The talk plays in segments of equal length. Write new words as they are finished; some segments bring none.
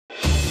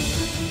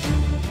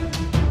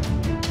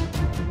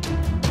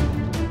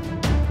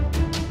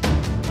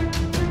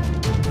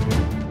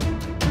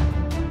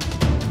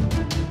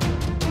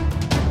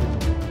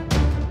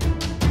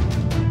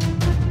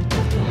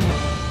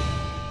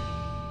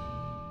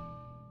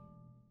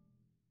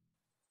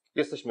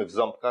Jesteśmy w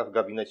Ząbkach w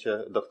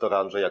gabinecie doktora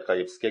Andrzeja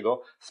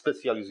Krajewskiego,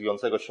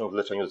 specjalizującego się w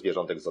leczeniu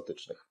zwierząt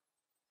egzotycznych.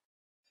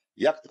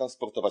 Jak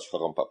transportować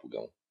chorą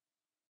papugę?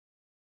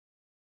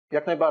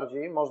 Jak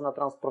najbardziej można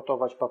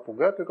transportować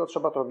papugę, tylko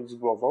trzeba to robić z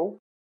głową.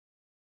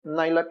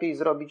 Najlepiej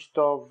zrobić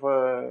to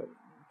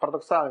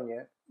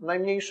paradoksalnie,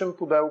 najmniejszym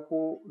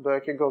pudełku, do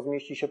jakiego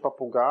zmieści się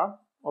papuga.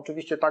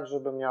 Oczywiście tak,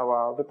 żeby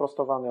miała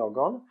wyprostowany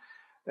ogon,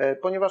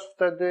 ponieważ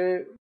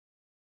wtedy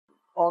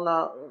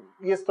ona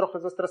jest trochę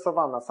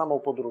zestresowana samą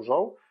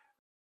podróżą.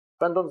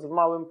 Będąc w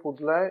małym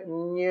pudle,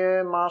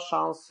 nie ma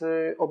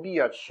szansy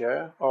obijać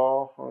się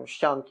o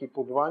ścianki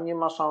pudła, nie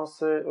ma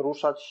szansy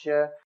ruszać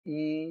się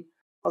i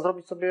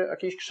zrobić sobie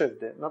jakiejś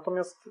krzywdy.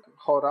 Natomiast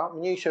chora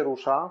mniej się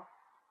rusza,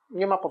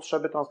 nie ma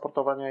potrzeby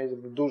transportowania jej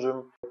w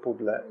dużym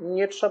pudle.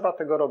 Nie trzeba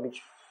tego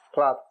robić w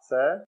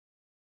klatce,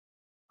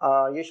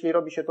 a jeśli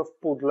robi się to w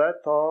pudle,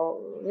 to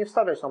nie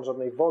wstawiać tam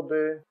żadnej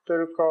wody,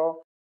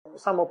 tylko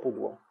samo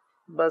pudło,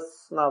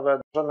 bez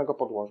nawet żadnego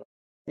podłoża.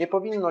 Nie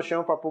powinno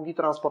się papugi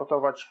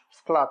transportować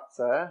w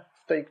klatce,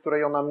 w tej,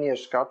 której ona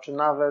mieszka, czy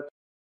nawet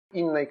w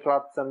innej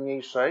klatce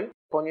mniejszej,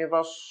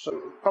 ponieważ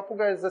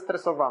papuga jest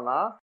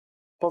zestresowana.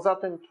 Poza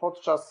tym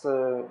podczas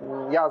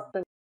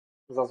jazdy,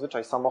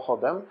 zazwyczaj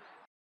samochodem,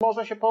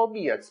 może się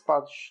poobijać,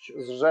 spaść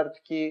z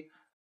żertki,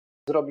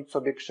 zrobić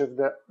sobie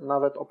krzywdę,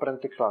 nawet o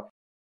pręty klatki.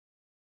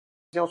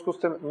 W związku z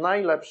tym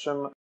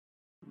najlepszym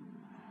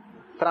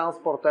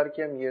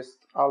transporterkiem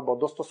jest albo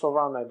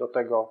dostosowane do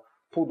tego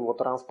pudło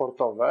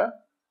transportowe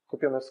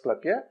kupione w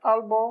sklepie,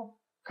 albo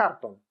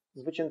karton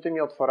z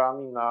wyciętymi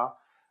otworami na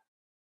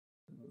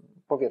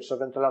powietrze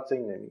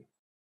wentylacyjnymi.